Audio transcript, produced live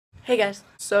Hey guys,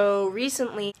 so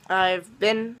recently I've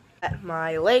been at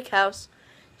my lake house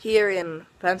here in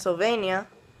Pennsylvania,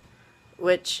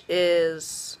 which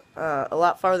is a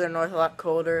lot farther north, a lot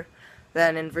colder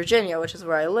than in Virginia, which is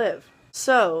where I live.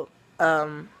 So,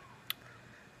 I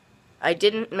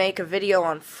didn't make a video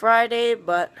on Friday,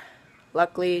 but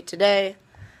luckily today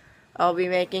I'll be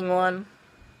making one,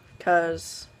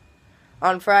 because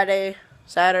on Friday,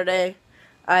 Saturday,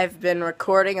 I've been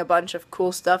recording a bunch of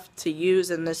cool stuff to use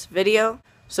in this video.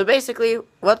 So basically,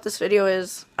 what this video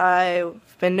is,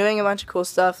 I've been doing a bunch of cool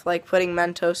stuff, like putting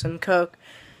Mentos in Coke,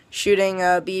 shooting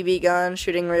a BB gun,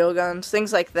 shooting real guns,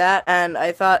 things like that, and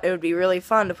I thought it would be really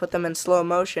fun to put them in slow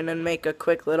motion and make a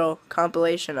quick little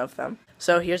compilation of them.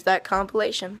 So here's that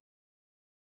compilation.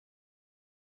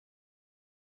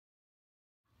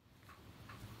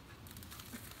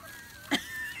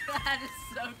 That is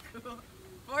so cool.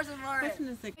 Pour some more in.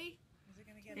 Is it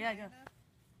gonna get go.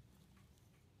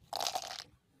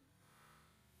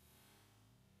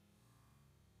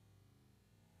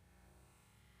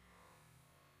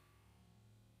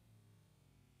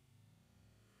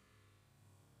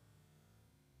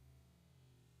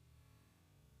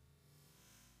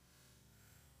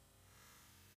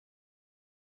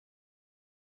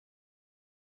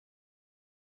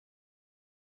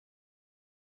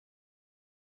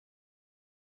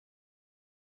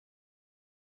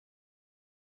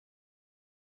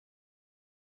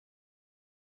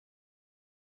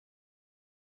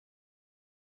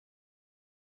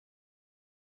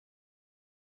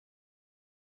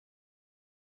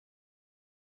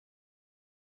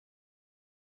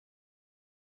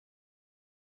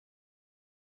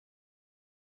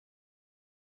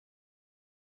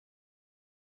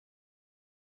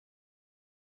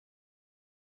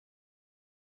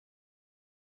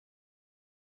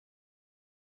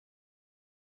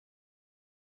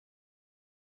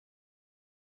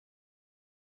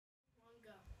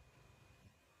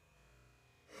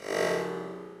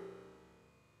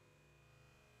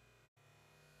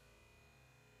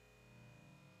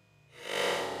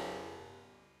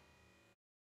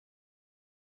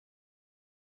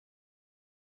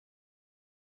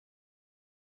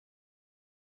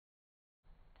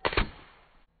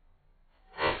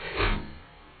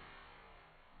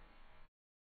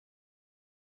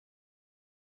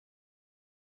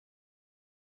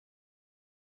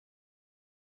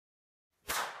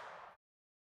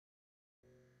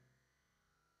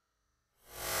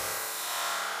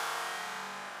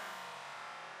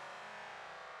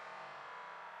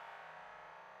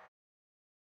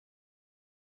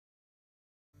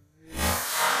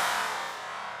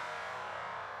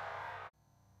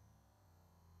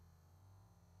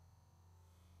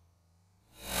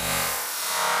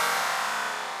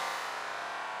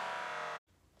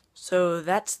 So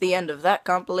that's the end of that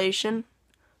compilation.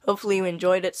 Hopefully you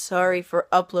enjoyed it. Sorry for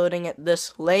uploading it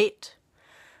this late,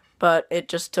 but it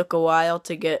just took a while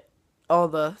to get all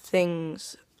the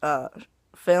things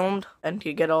filmed and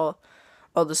to get all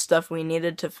the stuff we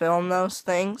needed to film those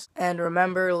things. And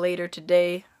remember, later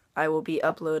today I will be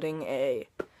uploading a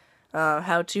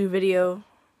how-to video.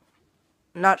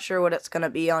 Not sure what it's gonna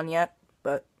be on yet,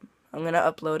 but I'm gonna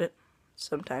upload it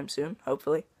sometime soon,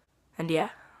 hopefully. And yeah,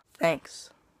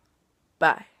 thanks.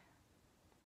 Bye.